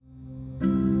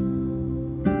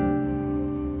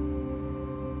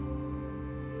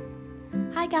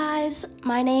guys,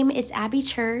 my name is Abby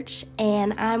Church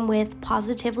and I'm with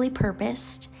Positively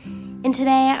Purposed, and today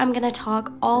I'm going to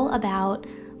talk all about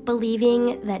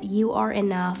believing that you are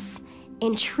enough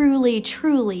and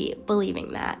truly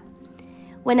believing that.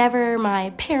 Whenever my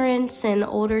parents and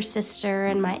older sister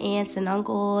and my aunts and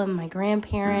uncle and my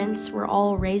grandparents were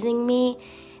all raising me,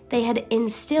 they had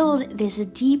instilled this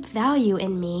deep value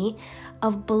in me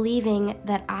of believing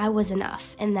that I was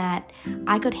enough and that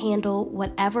I could handle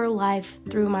whatever life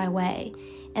threw my way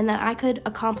and that I could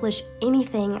accomplish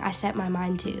anything I set my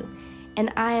mind to.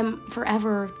 And I am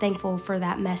forever thankful for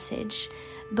that message.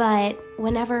 But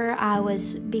whenever I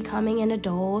was becoming an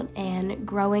adult and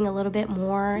growing a little bit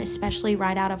more, especially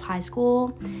right out of high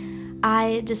school,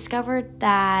 I discovered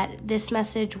that this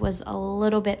message was a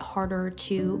little bit harder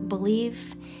to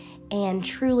believe and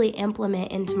truly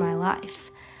implement into my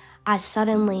life. I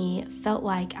suddenly felt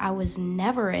like I was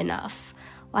never enough,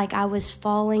 like I was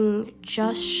falling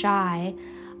just shy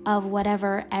of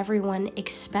whatever everyone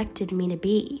expected me to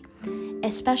be,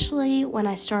 especially when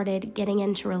I started getting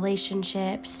into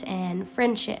relationships and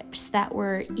friendships that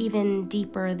were even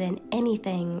deeper than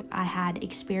anything I had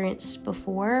experienced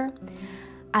before.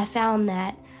 I found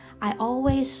that I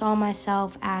always saw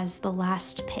myself as the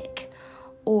last pick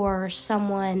or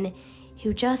someone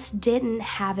who just didn't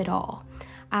have it all.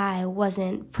 I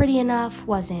wasn't pretty enough,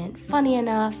 wasn't funny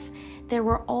enough. There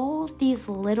were all these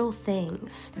little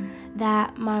things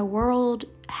that my world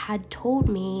had told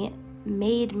me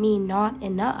made me not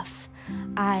enough.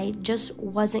 I just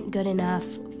wasn't good enough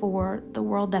for the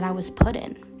world that I was put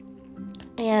in.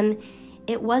 And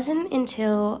it wasn't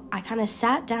until I kind of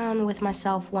sat down with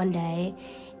myself one day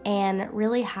and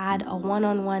really had a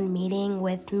one-on-one meeting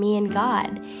with me and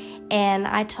God. And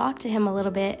I talked to him a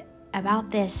little bit about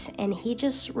this, and he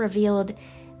just revealed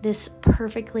this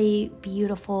perfectly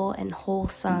beautiful and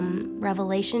wholesome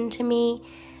revelation to me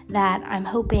that I'm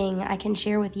hoping I can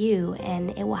share with you, and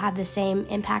it will have the same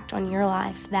impact on your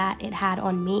life that it had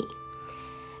on me.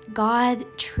 God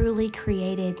truly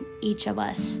created each of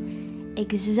us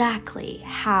exactly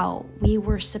how we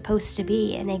were supposed to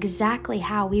be and exactly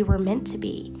how we were meant to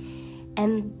be.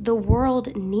 And the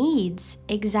world needs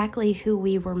exactly who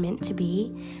we were meant to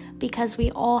be because we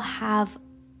all have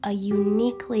a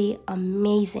uniquely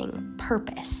amazing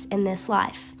purpose in this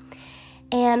life.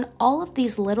 And all of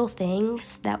these little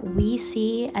things that we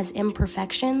see as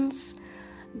imperfections,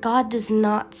 God does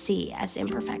not see as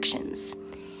imperfections.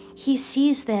 He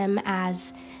sees them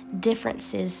as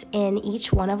differences in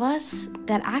each one of us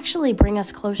that actually bring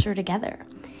us closer together.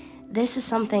 This is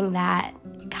something that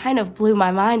kind of blew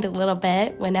my mind a little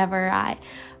bit whenever I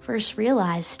first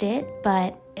realized it,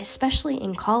 but especially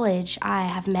in college, I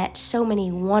have met so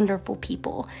many wonderful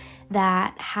people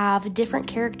that have different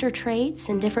character traits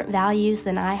and different values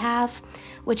than I have,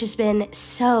 which has been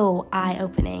so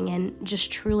eye-opening and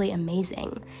just truly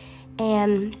amazing.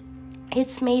 And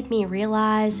it's made me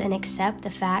realize and accept the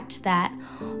fact that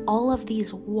all of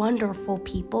these wonderful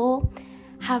people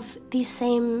have these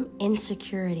same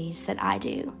insecurities that I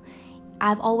do.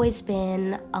 I've always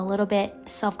been a little bit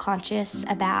self-conscious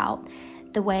about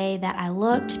the way that I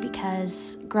looked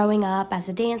because growing up as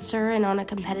a dancer and on a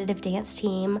competitive dance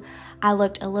team, I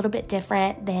looked a little bit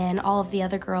different than all of the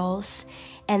other girls,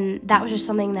 and that was just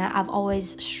something that I've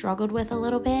always struggled with a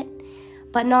little bit.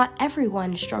 But not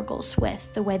everyone struggles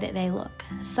with the way that they look.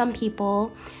 Some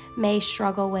people may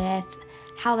struggle with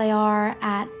how they are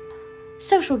at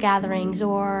social gatherings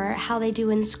or how they do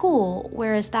in school,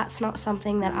 whereas that's not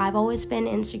something that I've always been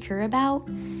insecure about.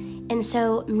 And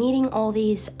so meeting all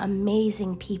these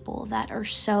amazing people that are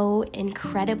so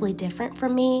incredibly different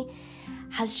from me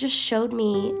has just showed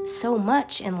me so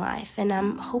much in life. And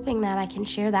I'm hoping that I can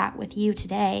share that with you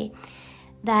today,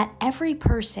 that every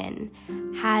person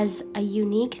has a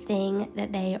unique thing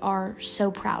that they are so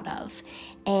proud of.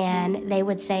 And they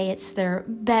would say it's their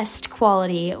best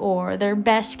quality or their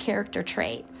best character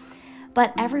trait.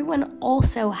 But everyone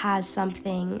also has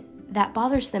something that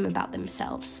bothers them about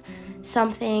themselves,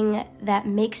 something that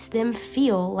makes them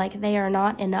feel like they are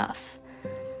not enough.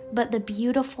 But the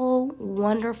beautiful,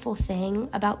 wonderful thing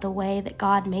about the way that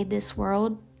God made this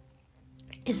world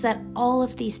is that all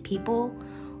of these people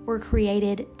were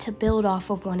created to build off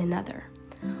of one another.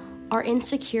 Our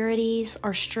insecurities,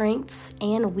 our strengths,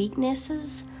 and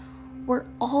weaknesses were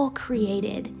all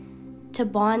created to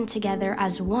bond together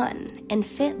as one and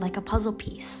fit like a puzzle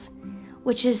piece,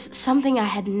 which is something I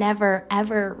had never,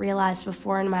 ever realized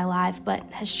before in my life, but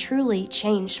has truly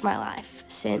changed my life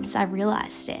since I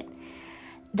realized it.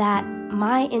 That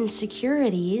my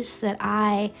insecurities that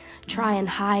I try and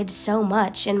hide so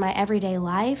much in my everyday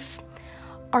life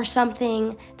are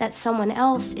something that someone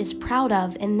else is proud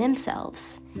of in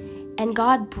themselves. And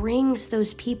God brings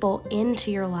those people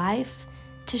into your life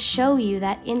to show you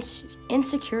that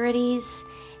insecurities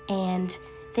and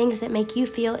things that make you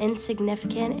feel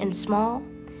insignificant and small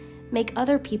make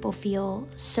other people feel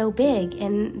so big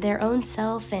in their own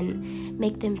self and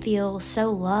make them feel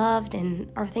so loved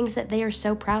and are things that they are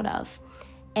so proud of.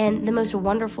 And the most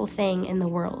wonderful thing in the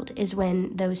world is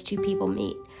when those two people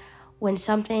meet. When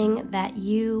something that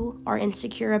you are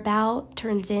insecure about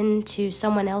turns into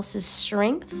someone else's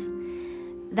strength,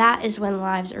 that is when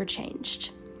lives are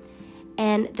changed.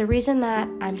 And the reason that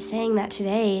I'm saying that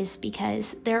today is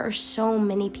because there are so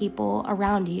many people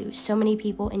around you, so many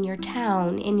people in your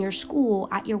town, in your school,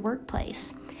 at your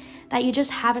workplace, that you just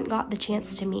haven't got the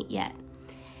chance to meet yet.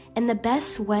 And the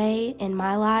best way in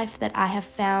my life that I have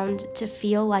found to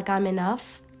feel like I'm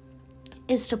enough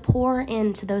is to pour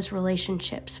into those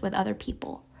relationships with other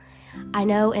people. I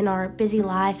know in our busy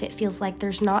life, it feels like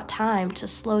there's not time to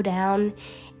slow down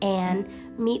and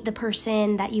meet the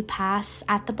person that you pass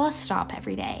at the bus stop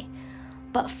every day.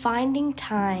 But finding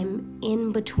time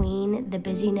in between the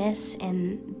busyness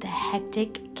and the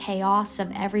hectic chaos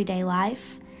of everyday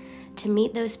life to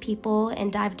meet those people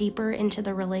and dive deeper into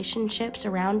the relationships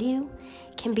around you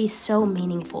can be so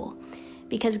meaningful,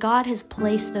 because God has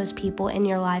placed those people in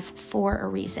your life for a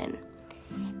reason.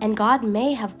 And God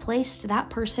may have placed that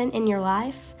person in your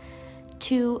life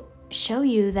to show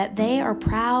you that they are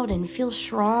proud and feel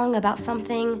strong about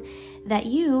something that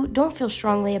you don't feel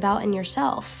strongly about in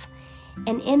yourself.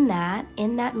 And in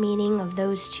that meeting of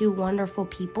those two wonderful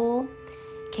people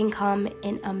can come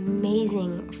an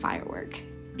amazing firework.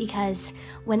 Because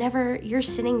whenever you're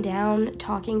sitting down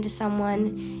talking to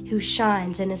someone who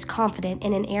shines and is confident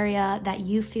in an area that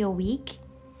you feel weak,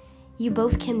 you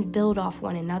both can build off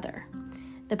one another.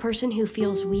 The person who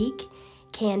feels weak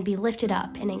can be lifted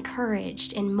up and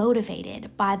encouraged and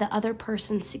motivated by the other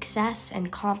person's success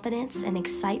and confidence and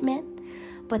excitement.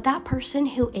 But that person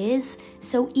who is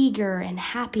so eager and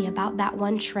happy about that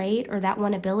one trait or that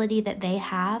one ability that they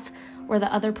have, where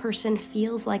the other person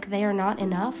feels like they are not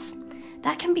enough,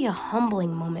 that can be a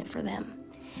humbling moment for them.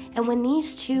 And when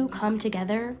these two come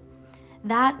together,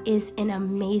 that is an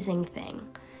amazing thing.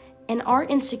 And our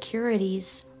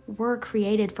insecurities were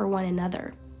created for one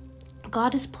another.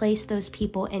 God has placed those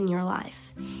people in your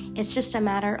life. It's just a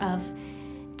matter of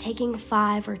taking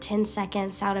 5 or 10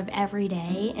 seconds out of every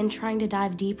day and trying to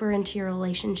dive deeper into your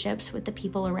relationships with the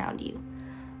people around you.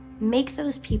 Make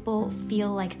those people feel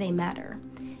like they matter,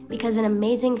 because an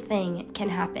amazing thing can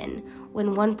happen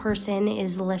when one person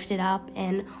is lifted up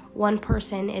and one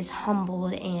person is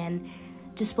humbled and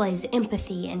displays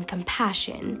empathy and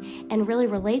compassion and really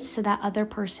relates to that other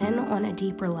person on a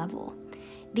deeper level.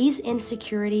 These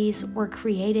insecurities were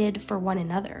created for one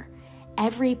another.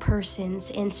 Every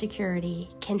person's insecurity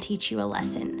can teach you a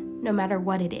lesson, no matter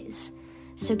what it is.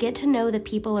 So get to know the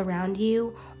people around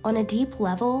you on a deep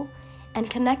level and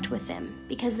connect with them,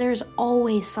 because there's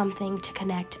always something to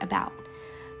connect about.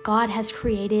 God has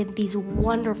created these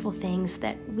wonderful things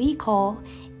that we call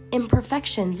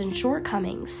imperfections and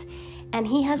shortcomings, and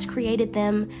He has created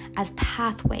them as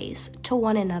pathways to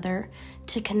one another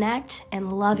to connect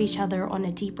and love each other on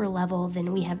a deeper level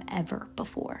than we have ever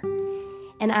before.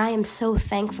 And I am so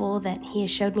thankful that He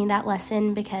has showed me that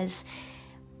lesson, because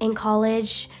in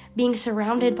college, being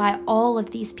surrounded by all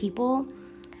of these people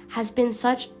has been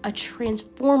such a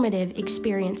transformative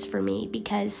experience for me,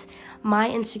 because my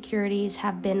insecurities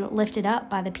have been lifted up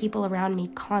by the people around me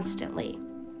constantly.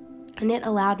 And it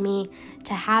allowed me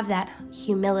to have that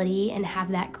humility and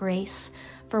have that grace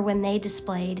for when they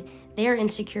displayed their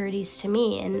insecurities to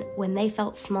me. And when they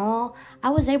felt small, I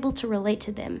was able to relate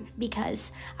to them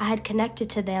because I had connected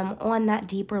to them on that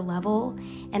deeper level,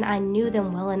 and I knew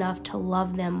them well enough to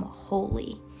love them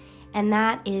wholly. And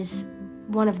that is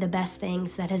one of the best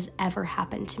things that has ever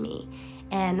happened to me.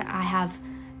 And I have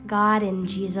God and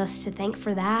Jesus to thank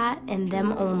for that, and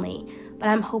them only. But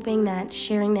I'm hoping that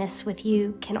sharing this with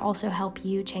you can also help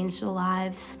you change the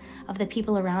lives of the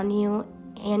people around you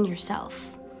and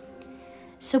yourself.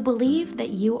 So believe that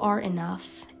you are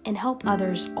enough, and help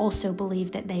others also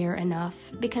believe that they are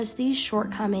enough, because these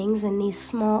shortcomings and these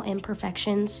small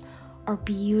imperfections are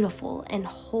beautiful and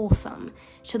wholesome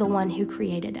to the one who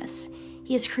created us.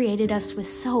 He has created us with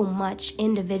so much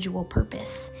individual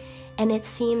purpose, and it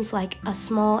seems like a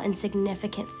small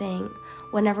insignificant thing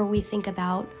whenever we think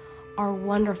about our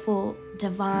wonderful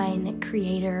divine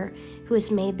creator who has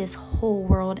made this whole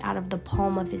world out of the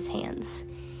palm of His hands.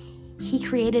 He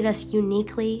created us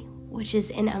uniquely, which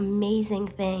is an amazing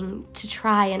thing to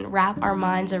try and wrap our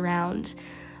minds around,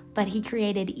 but He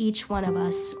created each one of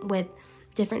us with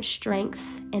different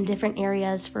strengths, and different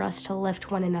areas for us to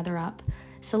lift one another up.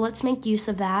 So let's make use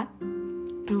of that,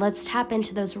 and let's tap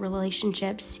into those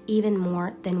relationships even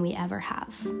more than we ever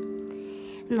have.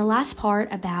 And the last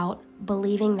part about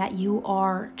believing that you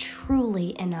are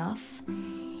truly enough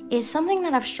is something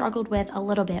that I've struggled with a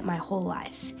little bit my whole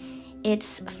life.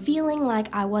 It's feeling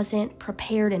like I wasn't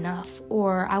prepared enough,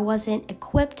 or I wasn't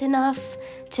equipped enough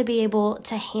to be able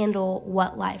to handle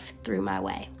what life threw my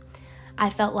way. I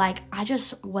felt like I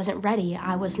just wasn't ready.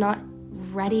 I was not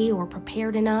ready or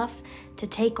prepared enough to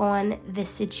take on this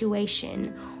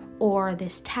situation or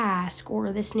this task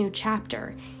or this new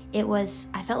chapter.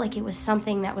 I felt like it was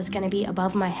something that was going to be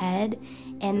above my head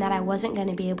and that I wasn't going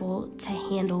to be able to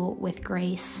handle with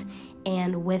grace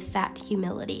and with that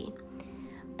humility.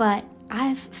 But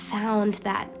I've found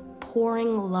that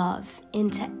pouring love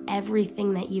into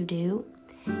everything that you do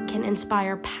can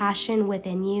inspire passion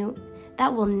within you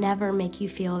that will never make you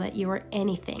feel that you are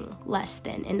anything less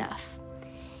than enough.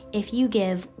 If you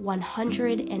give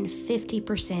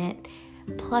 150%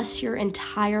 plus your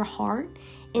entire heart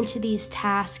into these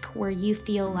tasks where you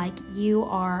feel like you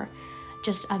are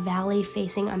just a valley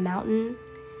facing a mountain,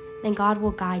 then God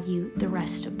will guide you the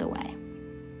rest of the way.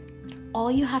 All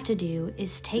you have to do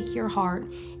is take your heart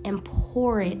and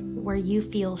pour it where you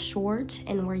feel short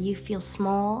and where you feel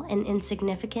small and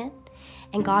insignificant,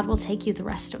 and God will take you the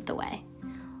rest of the way.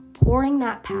 Pouring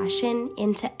that passion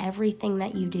into everything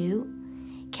that you do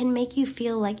can make you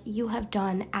feel like you have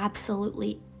done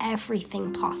absolutely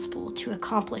everything possible to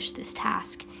accomplish this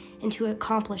task and to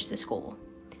accomplish this goal.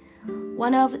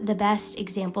 One of the best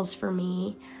examples for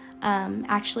me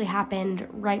actually happened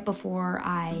right before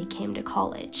I came to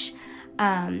college.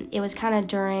 It was kind of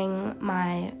during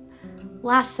my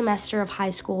last semester of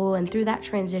high school and through that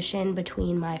transition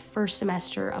between my first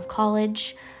semester of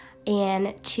college,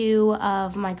 and two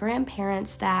of my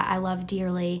grandparents that I love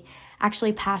dearly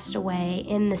actually passed away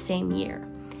in the same year.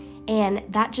 And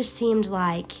that just seemed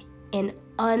like an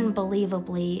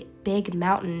unbelievably big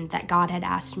mountain that God had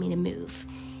asked me to move.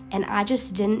 And I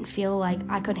just didn't feel like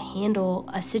I could handle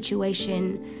a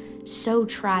situation so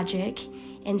tragic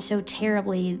and so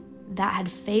terribly that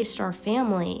had faced our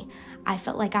family. I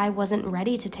felt like I wasn't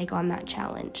ready to take on that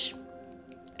challenge.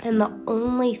 And the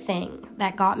only thing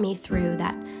that got me through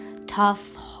that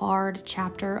tough, hard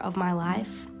chapter of my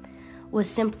life was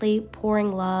simply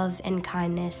pouring love and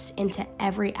kindness into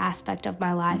every aspect of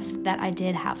my life that I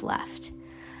did have left.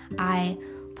 I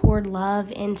poured love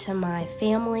into my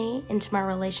family, into my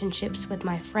relationships with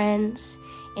my friends,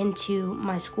 into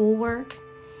my schoolwork,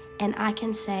 and I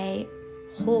can say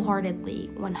wholeheartedly,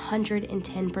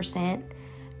 110%,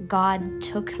 God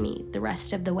took me the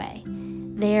rest of the way.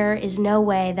 There is no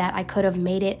way that I could have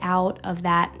made it out of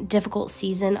that difficult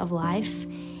season of life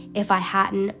if I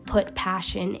hadn't put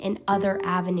passion in other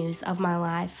avenues of my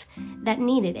life that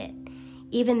needed it.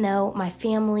 Even though my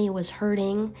family was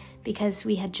hurting because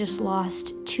we had just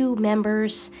lost 2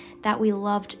 members that we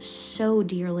loved so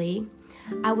dearly,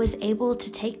 I was able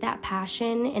to take that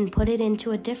passion and put it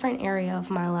into a different area of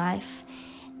my life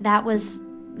that was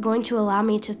going to allow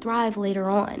me to thrive later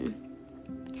on.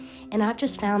 And I've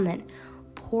just found that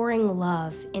pouring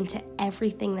love into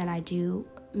everything that I do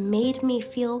made me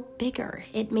feel bigger.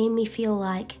 It made me feel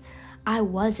like I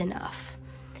was enough.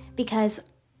 Because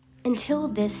until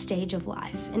this stage of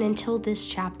life and until this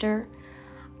chapter,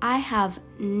 I have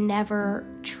never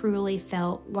truly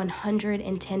felt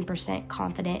 110%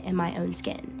 confident in my own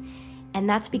skin. And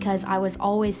that's because I was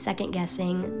always second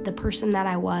guessing the person that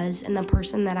I was and the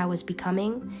person that I was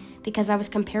becoming, because I was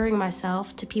comparing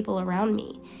myself to people around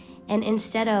me. And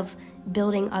instead of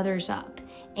building others up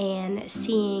and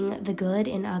seeing the good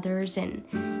in others and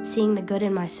seeing the good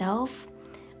in myself,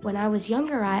 when I was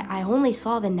younger, I only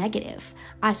saw the negative.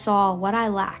 I saw what I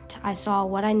lacked. I saw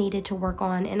what I needed to work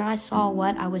on, and I saw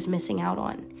what I was missing out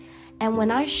on. And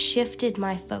when I shifted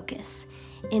my focus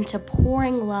into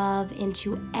pouring love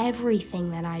into everything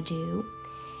that I do,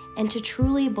 and to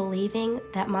truly believing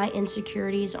that my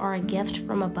insecurities are a gift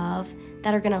from above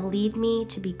that are going to lead me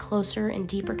to be closer and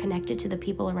deeper connected to the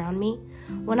people around me,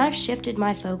 when I shifted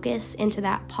my focus into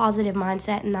that positive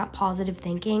mindset and that positive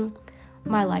thinking,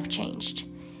 my life changed.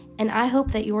 And I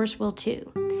hope that yours will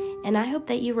too. And I hope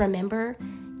that you remember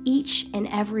each and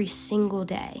every single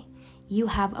day you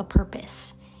have a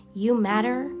purpose. You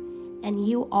matter and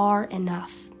you are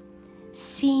enough.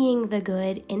 Seeing the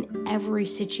good in every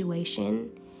situation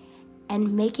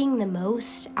and making the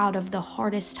most out of the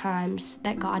hardest times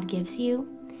that God gives you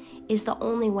is the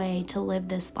only way to live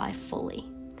this life fully.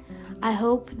 I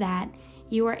hope that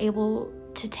you are able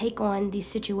to take on these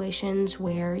situations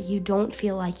where you don't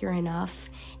feel like you're enough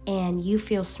and you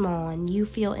feel small and you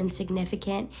feel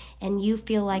insignificant and you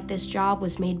feel like this job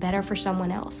was made better for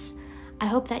someone else. I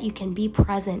hope that you can be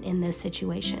present in those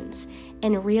situations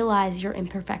and realize your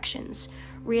imperfections.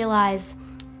 Realize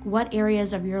what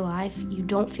areas of your life you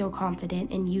don't feel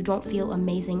confident and you don't feel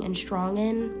amazing and strong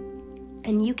in.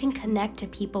 And you can connect to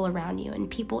people around you and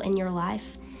people in your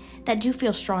life that do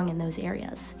feel strong in those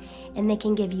areas. And they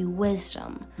can give you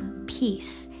wisdom,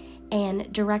 peace,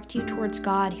 and direct you towards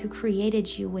God who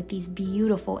created you with these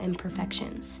beautiful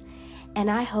imperfections. And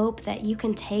I hope that you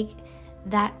can take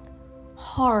that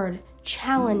hard,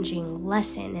 challenging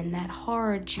lesson and that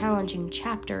hard, challenging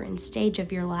chapter and stage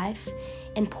of your life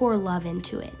and pour love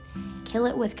into it. Kill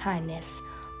it with kindness.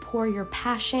 Pour your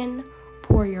passion,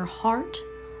 pour your heart,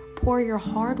 pour your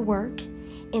hard work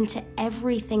into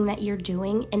everything that you're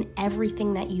doing and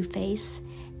everything that you face,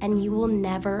 and you will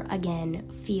never again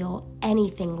feel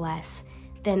anything less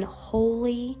than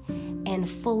wholly and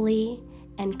fully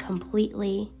and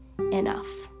completely enough.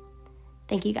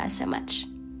 Thank you guys so much.